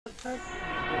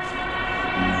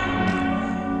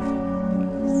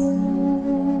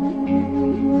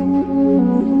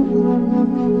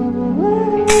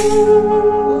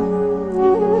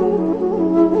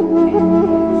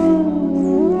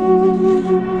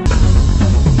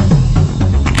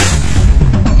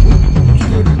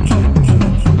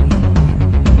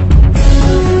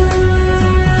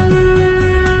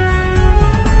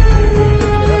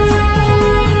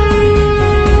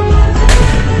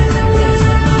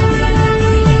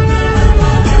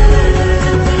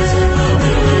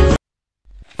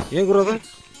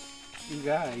ಈಗ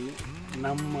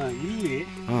ನಮ್ಮ ಇಲ್ಲಿ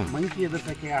ಮಂಕಿ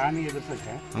ಎದುರ್ಸಕ್ಕೆ ಆನೆ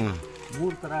ಎದುರ್ಸಕ್ಕೆ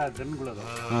 3 ತರ ಗನ್ಗಳು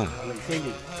ಅದಾವ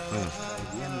ಸೇಗಿ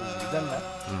ಏನು ಇದಲ್ಲ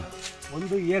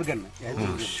ಒಂದು ಏರ್ ಗನ್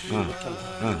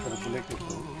ಬುಲೆಟ್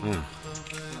ಇತ್ತು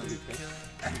ಅದಕ್ಕೆ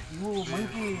ಇವು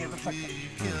ಮಂಕಿ ಎದುರ್ಸಕ್ಕೆ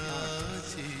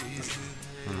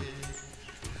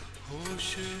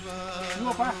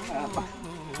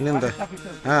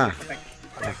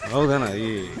ಹೌದಣ್ಣ ಈ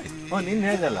ನಿನ್ನ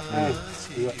ಹೇಳ್ದಲ್ಲ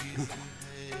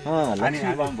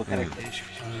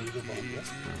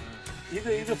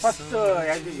ಇದು ಫಸ್ಟ್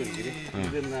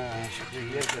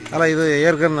ಅಲ್ಲ ಇದು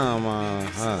ಏರ್ ಗನ್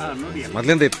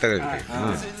ಮೊದಲಿಂದ ಇತ್ತು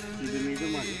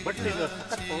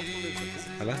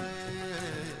ಅಲ್ಲ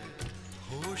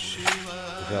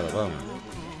ಹುಷಾರಲ್ಲ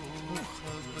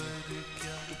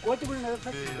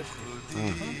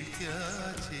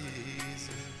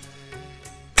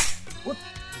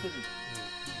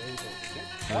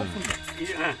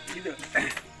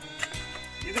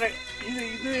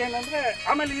ಇದು ಏನಂದ್ರೆ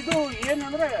ಆಮೇಲೆ ಇದು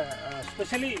ಏನಂದ್ರೆ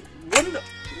ಸ್ಪೆಷಲಿ ಒಂದು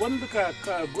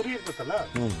ಗುರಿ ಇರ್ತದಲ್ಲ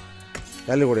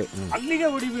ಅಲ್ಲಿಗೆ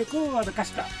ಹೊಡಿಬೇಕು, ಅದು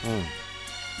ಕಷ್ಟ.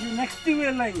 ಇದು ನೆಕ್ಸ್ಟ್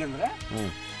ಇವೆಲ್ಲ ಹಿಂಗಂದ್ರೆ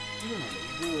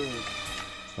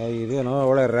ಇದೇನೋ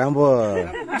ಒಳ್ಳೆ ರ್ಯಾಂಬೋ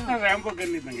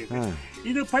ಗನ್ ಇದ್ದಂಗೆ.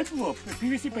 ಇದು ಪೈಪ್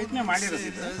PVC ಪೈಪ್ನೇ ಮಾಡಿರೋದು.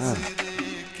 ಇದು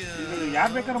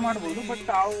ಯಾರು ಬೇಕಾದ್ರೂ ಮಾಡ್ಬೋದು. ಬಟ್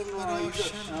ಅವನು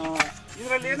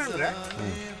ಇದರಲ್ಲಿ ಏನಂದ್ರೆ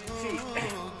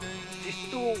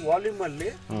ಇಷ್ಟು ವಾಲ್ಯೂಮ್ ಅಲ್ಲಿ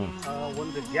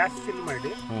ಒಂದು ಗ್ಯಾಸ್ ಫಿಲ್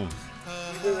ಮಾಡಿ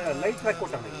ಇದು ಲೈಟ್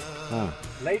ಕೊಟ್ಟ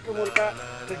ಲೈಟ್ ಮೂಲಕ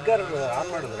ಟ್ರಿಗ್ಗರ್ ಆನ್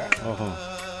ಮಾಡಿದ್ರೆ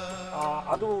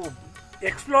ಅದು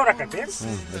ಎಕ್ಸ್ಪ್ಲೋರ್ ಆಗತ್ತೆ.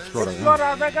 ಎಕ್ಸ್ಪ್ಲೋರ್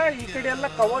ಆದಾಗ ಈ ಕಡೆ ಎಲ್ಲ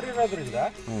ಕವರ್ ಇರೋದ್ರಿಂದ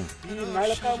ಈ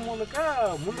ನಳಕ ಮೂಲಕ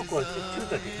ಮುಂದಕ್ಕೆ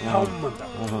ಚಿಂತತಿ ಅಂತ.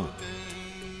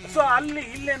 ಸೊ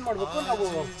ಇಲ್ಲೇನ್ ಮಾಡ್ಬೇಕು, ನಾವು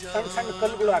ಸಣ್ಣ ಸಣ್ಣ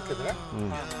ಕಲ್ಲುಗಳು ಹಾಕಿದ್ರೆ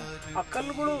ಆ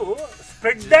ಕಲ್ಲುಗಳು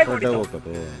ಸ್ಪ್ರೆಡ್ ಆಗಿ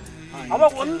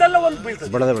ಅವಾಗ ಒಂದಲ್ಲ ಒಂದು ಬೀಳ್ತದೆ.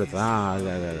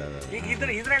 ಈಗ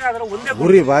ಇದ್ರಾಗ ಆದ್ರೆ ಒಂದೇ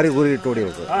ಗುರಿ ಇಟ್ಟು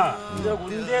ಹೊಡಿಬೇಕು.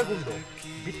 ಒಂದೇ ಗುಂಡು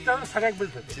ಬಿತ್ತಂದ್ರೆ ಸರಿಯಾಗಿ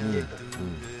ಬೀಳ್ತದೆ.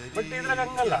 ಬಟ್ ಇದ್ರಾಗ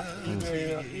ಹಂಗಲ್ಲ.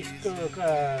 ಇಷ್ಟು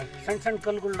ಸಣ್ಣ ಸಣ್ಣ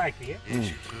ಕಲ್ಲುಗಳನ್ನ ಹಾಕಿ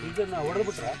ಇದನ್ನ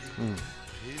ಹೊಡೆದ್ಬಿಟ್ರೆ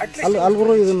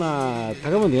ಅಲ್ಗುರು ಇದನ್ನ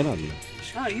ತಗೊಂಬಂದೇನೋ ಅಲ್ಲಿ.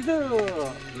 ಇದು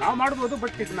ನಾವು ಮಾಡ್ಬೋದು.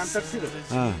 ಬಟ್ ಇದು ನಾನು ತರಿಸಿದ್ದು.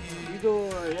 ಇದು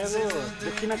ಏನು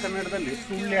ದಕ್ಷಿಣ ಕನ್ನಡದಲ್ಲಿ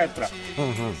ಸುಳ್ಳೆ ಹತ್ರ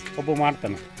ಒಬ್ಬ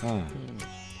ಮಾಡ್ತಾನೆ.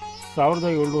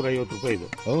 1750 ರೂಪಾಯಿ ಇದು.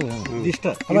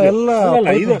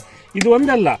 ಇದು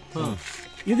ಒಂದಲ್ಲ,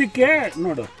 ಇದಕ್ಕೆ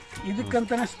ನೋಡು,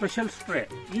 ಇದಕ್ಕಂತಾನೆ ಸ್ಪೆಷಲ್ ಸ್ಪ್ರೇ.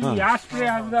 ಇದು ಯಾವ ಸ್ಪ್ರೇ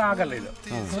ಆಗಲ್ಲ.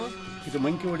 ಇದು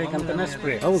ಮಂಕಿ ಹೊಡೆಯಕ್ಕಂತಾನೆ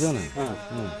ಸ್ಪ್ರೇ.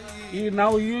 ಈಗ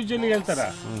ನಾವು ಯೂಶಲಿ ಹೇಳ್ತಾರ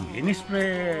ಎನಿ ಸ್ಪ್ರೇ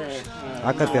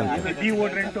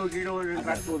ಡಿಓಡ್ರೆಂಟ್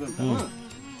ಹಾಕ್ಬೋದು ಅಂತ.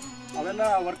 ಅವೆಲ್ಲ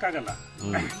ವರ್ಕ್ ಆಗಲ್ಲ.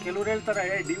 ಕೆಲವ್ರು ಹೇಳ್ತಾರೆ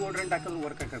ಡಿಓಡ್ರೆಂಟ್ ಹಾಕಿದ್ರು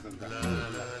ವರ್ಕ್ ಆಗತ್ತಂತ.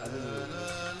 ಅದು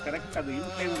ಕರೆಕ್ಟ್, ಅದು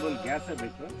ಇನ್ಫ್ಲೇಮಬಲ್ ಗ್ಯಾಸೇ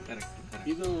ಬೇಕು.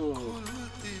 ಇದು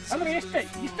ಅಂದ್ರೆ ಇಷ್ಟ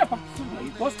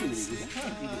ತೋರಿಸ್ತೀನಿ.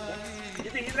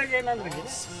 ಇದ್ರಾಗ ಏನಂದ್ರೆ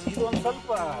ಇದು ಒಂದು ಸ್ವಲ್ಪ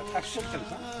ಕಷ್ಟದ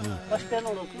ಕೆಲಸ. ಫಸ್ಟ್ ಏನು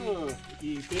ನೋಡೋಕು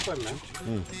ಈ ಪೇಪರ್ನ,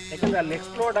 ಯಾಕಂದ್ರೆ ಅಲ್ಲಿ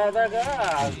ಎಕ್ಸ್ಪ್ಲೋರ್ಡ್ ಆದಾಗ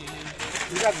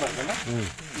ಇದಾಗಬಾರ್ದಲ್ಲ.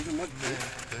 ಇದು ಮೊದಲು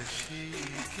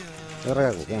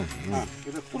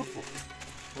ಇದು ತುರುಪು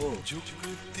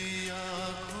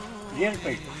ಏರ್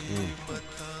ಟೈಟ್.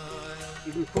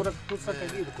 ಇದನ್ನ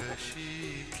ತೂರ್ಸಕ್ಕಾಗಿ ಇದು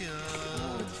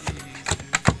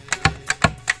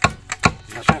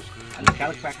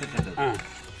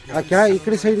ಈ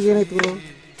ಕಡೆ ಸೈಡ್ಗೆ ಏನಾಯ್ತು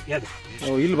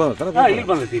ಇಲ್ಲಿ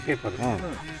ಬಂದೈತಿ ಪೇಪರ್.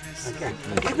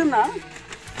 ಇದನ್ನ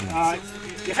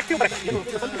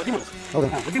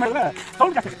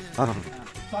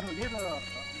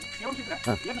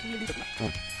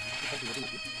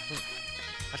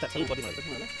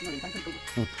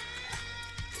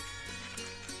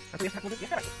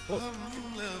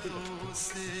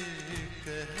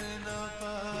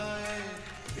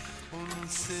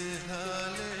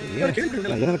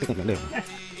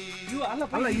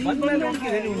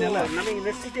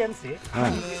ಯೂನಿವರ್ಸಿಟಿ ಅನ್ಸಿ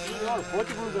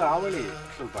ಕೋಟಿಗಳು ಆವಳಿ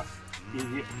ಸ್ವಲ್ಪ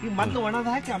ಮೊದಲು ಒಣದ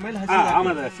ಹಾಕಿ ಆಮೇಲೆ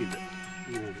ಹಸಿದ್ದು.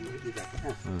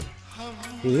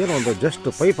 ಏನು ಒಂದು ಜಸ್ಟ್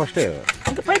ಪೈಪ್ ಅಷ್ಟೇ.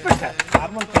 ಪೈಪ್ ಅಷ್ಟೇ,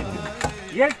 ನಾರ್ಮಲ್ ಪೈಪ್.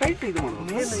 ಏನ್ ಟೈಟ್ ಇದು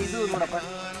ಮಾಡೋದು. ಏನು ಇದು ನೋಡಪ್ಪ,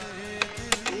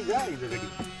 ಈಗ ಇದು ರೆಡಿ.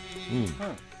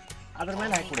 ಅದ್ರ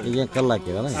ಮೇಲೆ ಹಾಕಿ ಈಗ ಕಲ್ಲು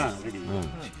ಹಾಕಿದಲ್ಲ. ರೆಡಿ.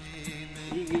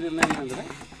 ಏನಂದ್ರೆ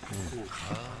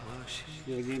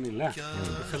ಇವಾಗೇನಿಲ್ಲ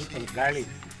ಸ್ವಲ್ಪ ಗಾಳಿ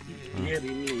ಏರ್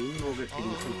ಇನ್ನು ಹೋಗಕ್ಕೆ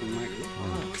ಸ್ವಲ್ಪ ಮಾಡಿ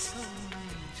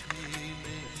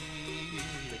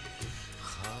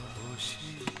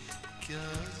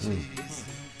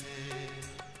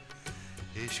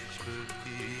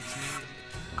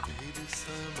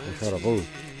ಸರ್ ಅಬ್ಬು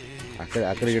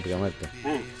ಆ ಕಡೆಗೆ ಇಟ್ಕ ಮತ್ತೆ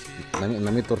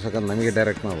ನಮಗೆ ತೋರ್ಸಕ್ಕಂತ ನಮಗೆ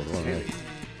ಡೈರೆಕ್ಟ್ ಮಾಡ್ಬೋದು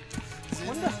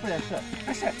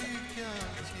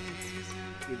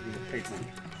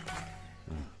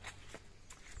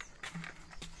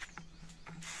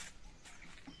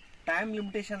ಟೈಮ್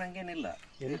ಲಿಮಿಟೇಷನ್ ಹಂಗೇನಿಲ್ಲ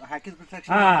ಹಾಕಿದ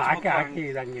ಹಾಕಿ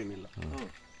ಇದು ಹಂಗೇನಿಲ್ಲ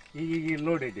ಈಗ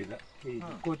ಲೋಡೆಡ್ ಇದೆ ಈ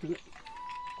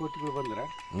ಕೋತಿಗಳು ಬಂದ್ರೆ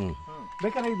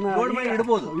ಬೇಕಾದ್ರೆ ಇದನ್ನ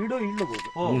ಇಡ್ಬೋದು ಇಡ್ಬೋದು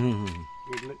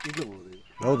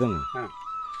ಹೌದನ್ನು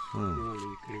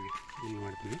ಈ ಕಡೆಗೆ ಇಲ್ಲಿ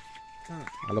ಮಾಡ್ತೀವಿ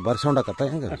ಅಲ್ಲ ಬರ್ ಸೌಂಡ್ ಆಕತ್ತ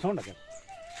ಹೆಂಗೆ ಸೌಂಡ್ ಆಗತ್ತೆ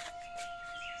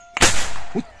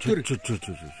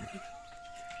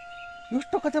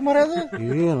ಎಷ್ಟು ಕತೆ ಮರ್ಯಾದ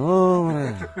ಏನು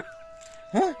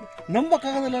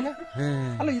ನಂಬಕ್ಕಾಗದಲ್ಲ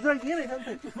ಅಲ್ಲ ಇದ್ರಾಗ ಏನಿದೆ ಅಂತ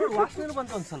ವಾಸನೆ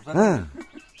ಬಂತು ಒಂದ್ ಸ್ವಲ್ಪ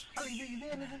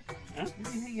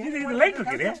ಲೈಟ್ರ್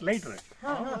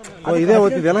ಇದೇ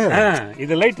ಓದ್ತಿದೆಯಲ್ಲ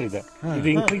ಇದು ಲೈಟ್ರ್ ಇದು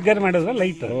ಹಿಂಗ್ ಟ್ರಿಗ್ಗರ್ ಮಾಡಿದ್ರೆ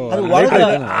ಲೈಟ್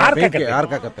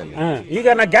ಆರ್ಕಾಕತ್ತ ಈಗ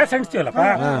ನಾ ಗ್ಯಾಸ್ ಅಂಟಿಸ್ತೀವಲ್ಲಪ್ಪ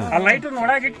ಆ ಲೈಟ್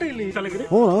ಒಳಗಿಟ್ಟು ಇಲ್ಲಿ ತಲಗಿರಿ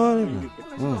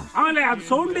ಆಮೇಲೆ ಅದು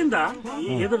ಸೌಂಡ್ ಇಂದ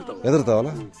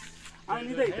ಎದುರ್ತಾವಲ್ಲ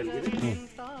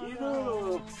ಇದು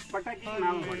ಪಟಾಕಿ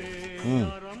ನಾವು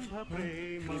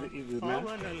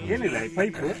ಏನಿಲ್ಲ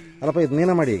ಪೈಪ್ ಅಲ್ಲಪ್ಪ ಇದು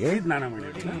ನೀನ ಮಾಡಿ ಈಗ ಇದು ನಾನ ಮಾಡಿ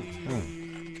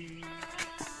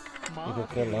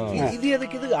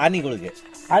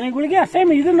ಆನೆಗಳಿಗೆ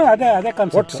ಸೇಮ್ ಇದನ್ನು ಅದೇ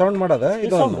ಕಾನ್ಸೆಪ್ಟ್ ಸೌಂಡ್ ಮಾಡೋದ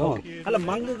ಇದು ಅಲ್ಲ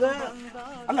ಮಂಗಗ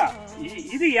ಅಲ್ಲ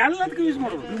ಇದು ಎಲ್ಲದಕ್ಕೂ ಯೂಸ್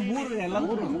ಮಾಡೋದು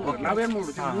ನಾವೇನ್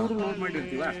ಮಾಡುದು ಮೂರು ನೋಡ್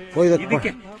ಮಾಡಿರ್ತೀವ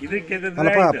ಇದಕ್ಕೆ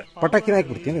ಅಲ್ಲಪ್ಪ ಪಟಾಕಿನ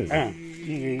ಹಾಕ್ಬಿಡ್ತೀನಿ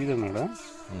ಈಗ ಇದು ನೋಡು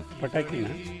ಪಟಾಕಿನ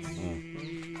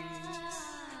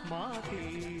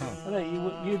ಅದ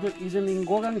ಇದನ್ನ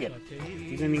ಹಿಂಗ್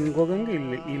ಹೋಗಂಗೆ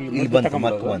ಇಲ್ಲಿ ಇಲ್ಲಿ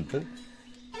ಬಂತು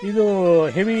ಇದು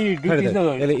ಹೆವಿ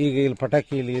ಈಗ ಇಲ್ಲಿ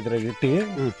ಪಟಾಕಿ ಇಲ್ಲಿ ಇದ್ರಾಗ ಇಟ್ಟು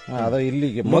ಅದ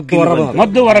ಇಲ್ಲಿಗೆ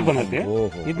ಮದ್ದು ಹೊರಗೆ ಬಂದೈತೆ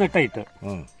ಇದನ್ನ ಟೈಟ್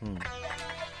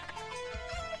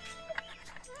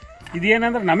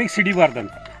ಇದೇನಂದ್ರೆ ನಮಗ್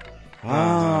ಸಿಡಿಬಾರ್ದಂತ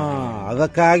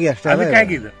ಅದಕ್ಕಾಗಿ ಅಷ್ಟೇ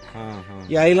ಅದಕ್ಕಾಗಿ ಇದು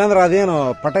ಇಲ್ಲಾಂದ್ರ ಅದೇನು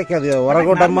ಪಟಾಕಿ ಅದು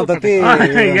ಹೊರಗೋ ಡಮ್ ಅಂತತಿ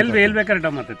ಎಲ್ ಬೇಕಾದ್ರೆ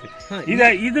ಡಮ್ ಅಂತತಿ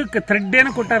ಇದಕ್ಕೆ ಥ್ರೆಡ್ ಏನ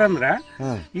ಕೊಟ್ಟಾರಂದ್ರ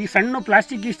ಈ ಸಣ್ಣ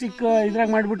ಪ್ಲಾಸ್ಟಿಕ್ ಗಿಸ್ಟಿಕ್ ಇದ್ರಾಗ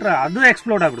ಮಾಡ್ಬಿಟ್ರ ಅದು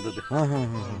ಎಕ್ಸ್ಪ್ಲೋಡ್ ಆಗ್ಬಿಡ್ತದೆ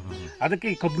ಅದಕ್ಕೆ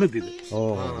ಈ ಕಬ್ಣದ್ದು ಇದು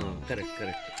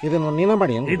ಇದನ್ನು ನೀನ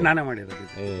ಮಾಡಿ ಇದು ನಾನೇ ಮಾಡಿರೋದು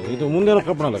ಇದು ಮುಂದಿನ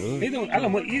ಕಬ್ಬಣ ಇದು ಅಲ್ಲ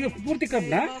ಇದು ಪೂರ್ತಿ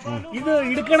ಕಬ್ಣ ಇದು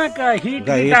ಹಿಡ್ಕಣಕ ಹೀಟ್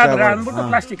ಆದ್ರ ಅಂದ್ಬಿಟ್ಟು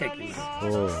ಪ್ಲಾಸ್ಟಿಕ್ ಹಾಕಿಲ್ಲ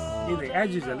ಇದು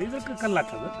ಆಸ್ ಯೂಶುವಲ್ ಇದಕ್ಕೆ ಕಲ್ಲು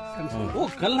ಹಾಕೋದು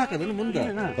ಕಲ್ಲು ಹಾಕೋದನ್ನ ಮುಂದೆ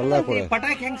ಕಲ್ಲು ಹಾಕೋದು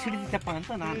ಪಟಾಕಿ ಹೆಂಗ್ ಸಿಡಿತಪ್ಪ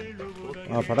ಅಂತ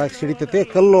ನಾನು ಪಟಾಕಿ ಸಿಡಿತೈತೆ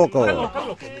ಕಲ್ಲು ಹೋಗವ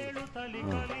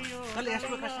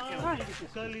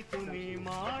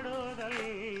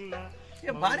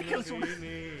ಭಾರಿ ಕೆಲಸ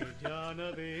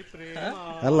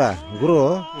ಅಲ್ಲ ಗುರು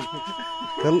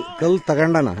ಕಲ್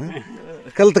ತಗೊಂಡನ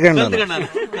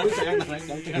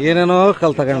ಏನೇನೋ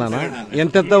ಕಲ್ ತಗೊಂಡನ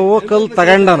ಎಂತೆಂತವೋ ಕಲ್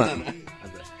ತಗೊಂಡನ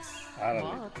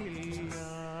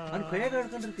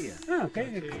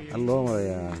ಅಲ್ಲೋ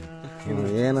ಮರಯ್ಯ ನೀನು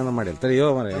ಏನನ ಮಾಡಿಲ್ಲ ತಡಿಯೋ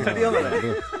ಮರಯ್ಯ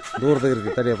ದೂರ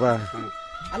ತೆಗಿರ್ತಿ ತಡಿಯಪ್ಪ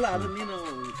ಅಲ್ಲ ಅದು ನೀನು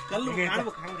ಕಲ್ಲು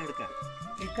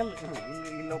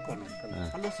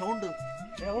ಅಲ್ಲ ಸೌಂಡ್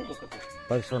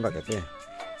ಸೌಂಡ್ ಆಕತಿ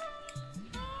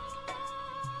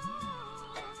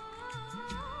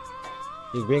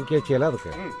ಈಗ ಬೆಂಕಿ ಹಚ್ಚಿಲ್ಲ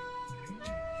ಅದಕ್ಕೆ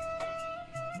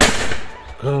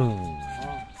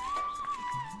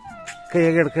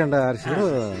ಕೈಯಾಗ ಹಿಡ್ಕೊಂಡು ಆರಿಸಿದ್ರು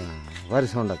ಭಾರಿ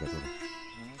ಸೌಂಡ್ ಆಕತಿ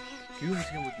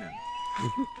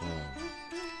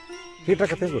ಹೀಟ್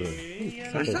ಆಕತ್ತೆ ಗುರು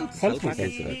ಸ್ವಲ್ಪ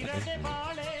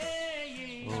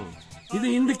ಇದು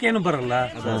ಹಿಂದಕ್ಕೇನು ಬರಲ್ಲ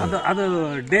ಅದು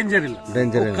ಡೇಂಜರ್ ಇಲ್ಲ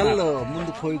ಕಲ್ಲು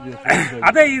ಮುಂದಕ್ಕೆ ಹೋಗಿ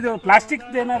ಅದೇ ಇದು ಪ್ಲಾಸ್ಟಿಕ್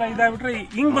ಏನಾರ ಇದಾಗ್ಬಿಟ್ರೆ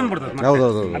ಹಿಂಗ್ ಬಂದ್ಬಿಡ್ತದೆ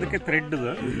ಹೌದೌದು ಅದಕ್ಕೆ ಥ್ರೆಡ್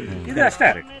ಇದು ಅಷ್ಟೇ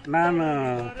ನಾನು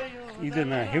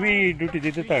ಇದನ್ನ ಹೆವಿ ಡ್ಯೂಟಿ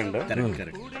ಇದು ತಗೊಂಡು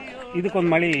ಇದಕ್ಕೊಂದು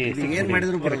ಮಳಿ ಏನ್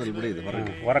ಮಾಡಿದ್ರು ಬರೋದಿಲ್ಲ ಬಿಡಿ ಇದು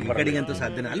ಹೊರಗೆ ಕಡೆಗಂತೂ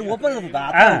ಸಾಧ್ಯನೇ ಅಲ್ಲಿ ಓಪನ್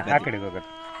ಆ ಕಡೆಗೆ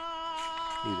ಹೋಗುತ್ತೆ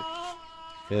ಇದು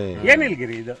ಏನಿಲ್ಲ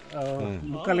ಗಿರಿ ಇದು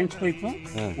 3/4 ಇಂಚ್ ಪೈಪ್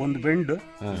ಒಂದು ಬೆಂಡ್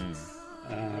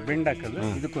ಹಾಕೋದು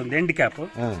ಇದಕ್ಕೊಂದು ಎಂಡ್ ಕ್ಯಾಪ್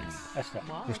ಅಷ್ಟೇ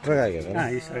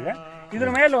ಇಷ್ಟ್ರಾಗ ಇದ್ರ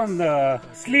ಮೇಲೆ ಒಂದು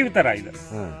ಸ್ಲೀವ್ ತರ ಇದು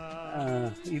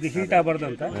ಇದು ಹೀಟ್ ಆಗಬಾರ್ದು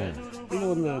ಅಂತ ಇದು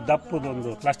ಒಂದು ದಪ್ಪದೊಂದು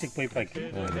ಪ್ಲಾಸ್ಟಿಕ್ ಪೈಪ್ ಹಾಕಿ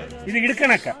ಇದು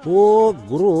ಹಿಡ್ಕಣಕ್ಕ ಓ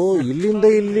ಗುರು ಇಲ್ಲಿಂದ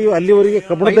ಇಲ್ಲಿ ಅಲ್ಲಿವರೆಗೆ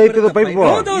ಕಬ್ಬಣದ ಐತಿದ ಪೈಪ್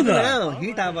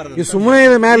ಹೀಟ್ ಆಗಬಾರ್ದು ಈ ಸುಮ್ಮನೆ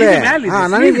ಇದೆ ಮೇಲೆ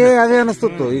ನನಗೆ ಅದೇ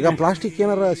ಅನಿಸ್ತಿತ್ತು ಈಗ ಪ್ಲಾಸ್ಟಿಕ್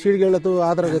ಏನಾರ ಸೀಡ್ಗೆಳತು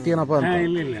ಆದ್ರ ಗತಿ ಏನಪ್ಪಾ ಅಂತ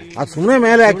ಅದು ಸುಮ್ಮನೆ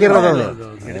ಮೇಲೆ ಹಾಕಿರೋದು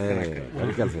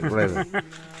ಕೆಲಸ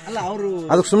ಅಲ್ಲ ಅವರು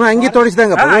ಅದಕ್ಕೆ ಸುಮ್ಮನೆ ಅಂಗಿ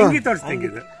ತೋಡಿಸಿದಂಗಪ್ಪ ಅಂಗಿ ತೋರಿಸ್ದಂಗೆ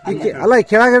ಇದು. ಅಲ್ಲ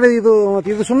ಕೆಳಗಡೆ ಇದು ಮತ್ತೆ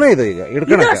ಇದು ಸುಮ್ಮನೆ ಇದು ಈಗ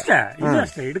ಹಿಡ್ಕೊಳಕ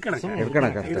ಇದಷ್ಟೇ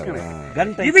ಹಿಡ್ಕೊಳಕ ಅಷ್ಟೇ.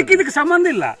 ಇದಕ್ಕೆ ಸಂಬಂಧ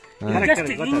ಇಲ್ಲ.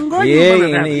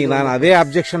 ಈಗ ನಾನು ಅದೇ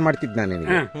ಅಬ್ಜೆಕ್ಷನ್ ಮಾಡ್ತಿದ್ದೆ ನಾನು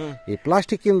ನಿನಗೆ. ಈ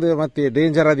ಪ್ಲಾಸ್ಟಿಕ್ ಇಂದ ಮತ್ತೆ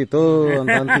ಡೇಂಜರ್ ಆದಿತ್ತು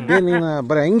ಅಂತ ಅಂತಿದ್ದೆ. ನೀನು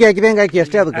ಬರೀ ಹಂಗೆ ಹಾಕಿದೆ ಹಂಗೆ ಹಾಕಿ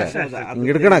ಅಷ್ಟೇ ಅದಕ್ಕೆ ಹಿಂಗ್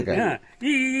ಹಿಡ್ಕೊಳಕ.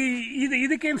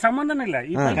 ಇದಕ್ಕೇನು ಸಂಬಂಧನೇ ಇಲ್ಲ.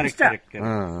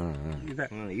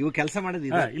 ಇವು ಕೆಲಸ ಮಾಡೋದು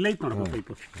ಇಲ್ಲ ಐತ್ ನೋಡ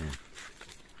ಪೈಪ್.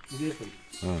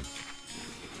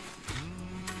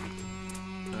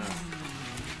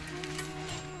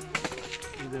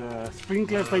 ಇದು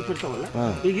ಸ್ಪ್ರಿಂಕ್ಲರ್ ಪೈಪ್ ಇರ್ತಾವಲ್ಲ,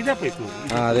 ಈಗ ಇದೇ ಪೈಪ್ ನೋಡಿ.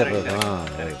 ಅದೇ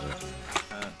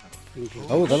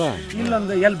ಹೌದಲ್ಲ.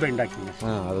 ಇಲ್ಲೊಂದು ಎಲ್ ಬೆಂಡ್ ಹಾಕಿ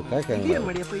ಅದಕ್ಕೆ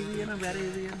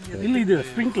ಇಲ್ಲ, ಇದು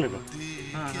ಸ್ಪ್ರಿಂಕ್ಲರ್.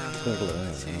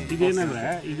 ಇದೇನಂದ್ರೆ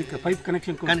ಇದಕ್ಕೆ ಪೈಪ್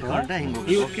ಕನೆಕ್ಷನ್ ಹಿಂಗಿರ್ತದೆ. ಹಿಂಗೆ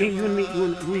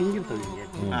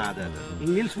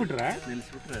ನಿಲ್ಸ್ಬಿಟ್ರೆ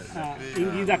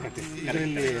ಹಿಂಗೆ ಇದಾಕತ್ತೆ.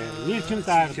 ಇದರಲ್ಲಿ ನೀರು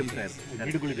ಚಿಮ್ತಾ ಇರ್ತದೆ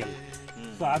ಗಿಡಗಳಿಗೆಲ್ಲ.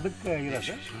 ಸೊ ಅದಕ್ಕೆ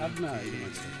ಇರೋದು ಅದನ್ನ ಇದು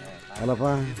ಮಾಡ್ತೀವಿ. ಅಲ್ಲಪ್ಪ,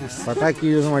 ಪಟಾಕಿ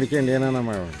ಯೂಸ್ ಮಾಡ್ಕೊಂಡು ಏನಾನ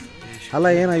ಮಾಡೋಣ. ಅಲ್ಲ,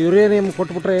 ಏನು ಯುರೇನಿಯಂ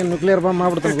ಕೊಟ್ಬಿಟ್ರೆ ಏನು ನ್ಯೂಕ್ಲಿಯರ್ ಬಾಂಬ್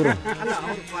ಮಾಡ್ಬಿಡ್ತಾನೆ ಗುರು.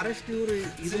 ಫಾರೆಸ್ಟ್ ಇವರು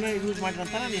ಇದನ್ನ ಯೂಸ್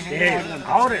ಮಾಡಿರ್ತಾರ.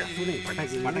 ಅವರೇ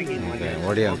ಪಟಾಕಿ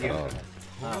ಹೊಡಿ ಅಂತಾರೆ ಅವರು.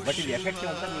 ಬಟ್ ಇದು ಎಫೆಕ್ಟಿವ್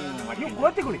ಅಂತ ನೀವು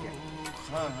ಕೋತಿಗಳಿಗೆ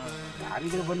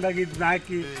ಯಾರಿಗೂ ಬಂದಾಗ ಇದನ್ನ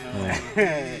ಹಾಕಿ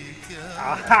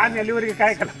ಆನೆ ಅಲ್ಲಿವರೆಗೆ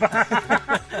ಕಾಯಕಲ್ಲಪ್ಪ.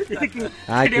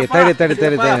 ಹಾಕಿ ತಡಿ ತಡಿ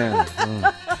ತಡಿ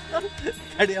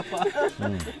ಅಡಿಯಪ್ಪ.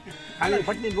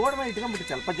 ಬಟ್ ನೀವು ನೋಡ್ಬಾ ಇಟ್ಕೊಂಡ್ಬಿಟ್ಟು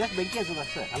ಸ್ವಲ್ಪ ಜಾಸ್ತಿ ಬೆಂಕಿ ಹಚ್ಚೋದು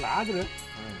ಅಷ್ಟೇ ಅಲ್ಲ. ಆದ್ರೆ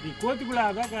ಈ ಕೋತಿಗಳು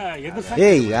ಆದಾಗ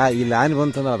ಈಗ ಇಲ್ಲಿ ಆನೆ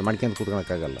ಬಂತಂದ್ರೆ ಅದು ಮಾಡ್ಕೊಂತ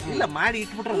ಕೂತ್ಕೊಳಕ್ಕಾಗಲ್ಲ. ಇಲ್ಲ, ಮಾಡಿ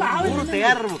ಇಟ್ಬಿಟ್ರಲ್ಲ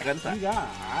ತಯಾರಿರ್ಬೇಕಂತ. ಈಗ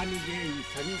ಆನೆಗೆ ಈ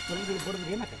ಸಣ್ಣ ಕಲ್ಲುಗಳು ಬರೋದು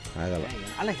ಏನಾಗತ್ತೆ ಆಗಲ್ಲ.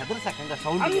 ಅಲ್ಲ, ಹೆದರ್ಸಾಕಂಗ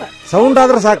ಸೌಂಡ್ ಸೌಂಡ್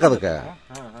ಆದ್ರೆ ಸಾಕು ಅದಕ್ಕೆ.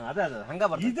 ಹಂಗ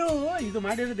ಇದು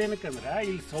ಮಾಡಿರೋದು ಏನಕ್ಕಂದ್ರೆ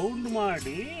ಇಲ್ಲಿ ಸೌಂಡ್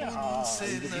ಮಾಡಿ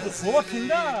ಫೋರ್ಸ್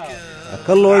ಇಂದ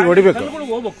ಕಲ್ಲು ಹೋಗಿ ಹೊಡಿಬೇಕು, ಕಲ್ಲುಗಳು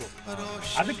ಹೋಗ್ಬೇಕು.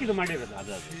 ಅದಕ್ಕೆ ಇದು ಮಾಡಿರೋದು.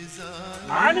 ಅದು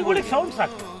ಆನೆಗಳಿಗೆ ಸೌಂಡ್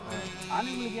ಸಾಕು.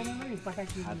 ಆನೆಗಳಿಗೆ ಏನಂದ್ರೆ ಈ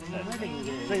ಪಟಾಕಿ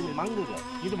ಮಂಗ,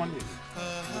 ಇದು ಮಂಗ.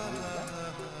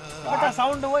 ಬಟ್ ಆ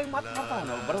ಸೌಂಡ್ ಹೋಗಿ ಮತ್ತೆ ಬರ್ತಾವ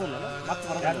ಬರೋದಿಲ್ಲ. ಮತ್ತೆ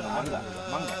ಬರೋದಿಲ್ಲ ಮಂಗ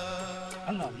ಮಂಗ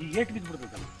ಅಲ್ಲ, ಈಗ ಏಟ್ ಬಿದ್ದು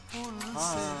ಬಿಡ್ತೈತಲ್ಲ.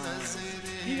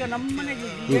 ಈಗ ನಮ್ಮ ಮನೆಗೆ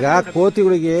ಈಗ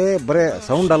ಕೋತಿಗಳಿಗೆ ಬರೇ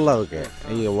ಸೌಂಡ್ ಅಲ್ಲ, ಅದಕ್ಕೆ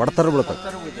ಈಗ ಹೊಡೆತರ ಬೀಳ್ತವೆ.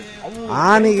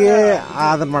 ಆನೆಗೆ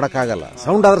ಅದನ್ನ ಮಾಡಕ್ಕಾಗಲ್ಲ.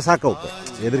 ಸೌಂಡ್ ಆದ್ರೆ ಸಾಕು ಅವಕ್ಕೆ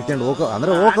ಎದ್ರಿಕೊಂಡು ಹೋಗೋ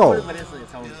ಅಂದ್ರೆ ಹೋಗವು.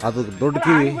 ಅದು ದೊಡ್ಡ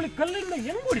ಕಿವಿ ಕಲ್ಲಿಂದ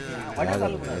ಹೆಂಗ್ ಹೊಡಿತೀವಿ?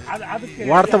 ಅದಕ್ಕೆ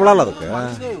ವಾಡ್ತಾ ಬಿಡಲ್ಲ ಅದಕ್ಕೆ.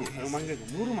 ಮಂಗಗೆ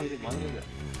 3 ಮಂಗಗೆ.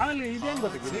 ಆಮೇಲೆ ಇದೇನ್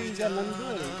ಗೊತ್ತಾಗಿದೆ, ಈಗ ನಂದು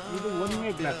ಇದು 1ನೇ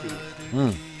ಗ್ಲಾಸ್ ಇದೆ.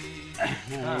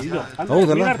 ಇದು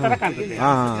ಹೌದಲ್ಲ. ತರ ಕಾಣ್ತದೆ.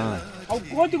 ಅವು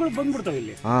ಕೋತಿಗಳು ಬಂದ್ಬಿಡ್ತಾವ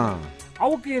ಇಲ್ಲಿ.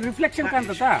 ಅವಕ್ಕೆ ರಿಫ್ಲೆಕ್ಷನ್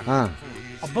ಕಾಣ್ತತ.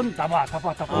 ಬಂದ್ ತಪ ತಪ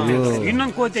ತಪ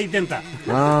ಇನ್ನೊಂದು ಕೋತಿ ಐತೆ ಅಂತ.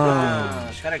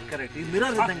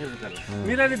 ಮಿರರ್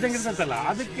ಇದ್ದಂಗೆ ಇರ್ತಲ್ಲ.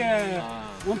 ಅದಕ್ಕೆ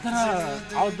ಒಂಥರ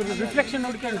ಅದ್ರ ರಿಫ್ಲೆಕ್ಷನ್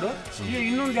ನೋಡ್ಕೊಂಡು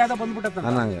ಇನ್ನೊಂದು ಯಾವ್ದೋ ಬಂದ್ಬಿಟ್ಟತ್ತ.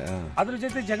 ಅದ್ರ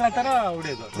ಜೊತೆ ಜಗಳ ತರ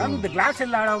ಹೊಡೆಯೋದು. ನಂದು ಗ್ಲಾಸ್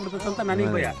ಎಲ್ಲ ಹಾಳಾಗ್ಬಿಡ್ತಂತ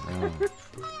ನನಗೆ ಭಯ.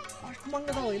 ಅಷ್ಟು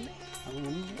ಮಂಗದವ ಇಲ್ಲಿ.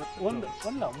 ಒಂದು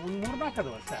 3-4 ಅದ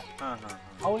ವರ್ಷ.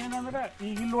 ಅವು ಏನಂದ್ರೆ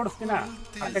ಈಗ ಇಲ್ಲಿ ಓಡಿಸ್ತೀನ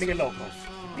ಆ ಕಡೆಗೆಲ್ಲ ಹೋಗ್ತಾವ.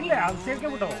 ಇಲ್ಲ, ಅದು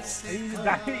ಸೇರ್ಕೊಂಡ್ಬಿಟ್ಟವ.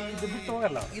 ಇದು ಬಿಟ್ಟು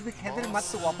ಹೋಗಲ್ಲ. ಇದಕ್ಕೆ ಹೆದರಿ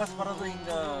ಮತ್ತೆ ವಾಪಸ್ ಬರೋದು ಹಿಂಗ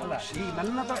ಅಲ್ಲ. ಈಗ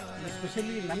ನನ್ನ ಹತ್ರ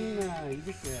ಸ್ಪೆಷಲಿ ನನ್ನ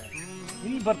ಇದಕ್ಕೆ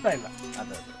ಇಲ್ಲಿ ಬರ್ತಾ ಇಲ್ಲ.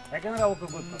 ಯಾಕಂದ್ರೆ ಅವಕ್ಕೆ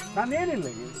ಗೊತ್ತು ನಾನೇನಿಲ್ಲ.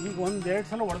 ಈಗ 1-2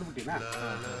 ಸಲ ಹೊಡೆದ್ಬಿಟ್ಟಿನ.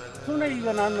 ಸುಮ್ಮನೆ ಈಗ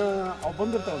ನಾನು ಅವು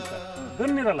ಬಂದಿರ್ತಾವಂತ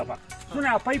ಗನ್ ಇರಲ್ಲಪ್ಪ. ಸುಮ್ಮನೆ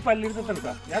ಆ ಪೈಪ್ ಅಲ್ಲಿ ಇರ್ತದಂತ.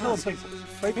 ಯಾವ್ದೋ ಒಂದು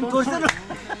ಪೈಪ್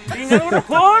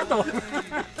ಹೊಡ್ತಾವ.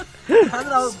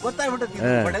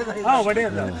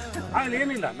 ಹೊಡೆಯೋದು. ಆಮೇಲೆ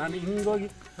ಏನಿಲ್ಲ, ನಾನು ಹಿಂಗೋಗಿ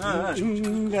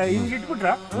ಹಿಂಗ್ ಇಟ್ಬಿಟ್ರ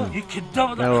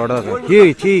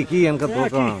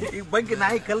ಈ ಬಗ್ಗೆ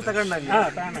ನಾಯಿ ಕಲ್ ತಗೊಂಡಂಗೆ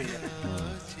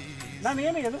ನಾನು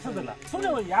ಏನು ಎದುರಿಸೋದಿಲ್ಲ. ಸುಮ್ಮನೆ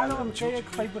ಯಾವ್ದೋ ಒಂದು ಕೈ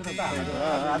ಪೈಪ್ ಇರ್ತದ,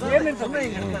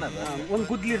 ಒಂದು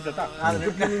ಗುದ್ಲಿ ಇರ್ತದ,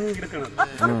 ಹಿಂಗ್ ಹಿಡ್ಕೊಳ್ಳೋದು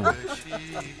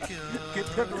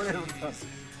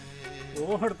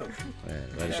ಓಡ್ತಾವ.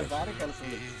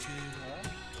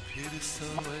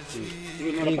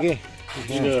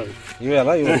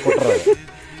 ಇವೆಲ್ಲ ಇವ್ರು ಕೊಟ್ಟರು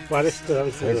ಫಾರೆಸ್ಟ್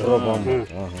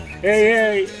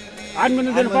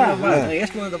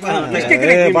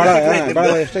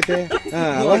ಎಷ್ಟೈತಿ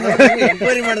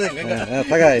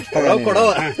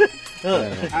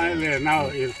ನಾವು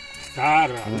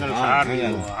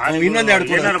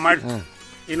ಇನ್ನೊಂದೆರಡು ಮಾಡಿ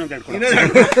ಇನ್ನೊಂದೆರಡು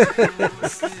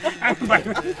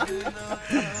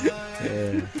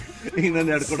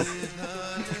ಕೊಡು.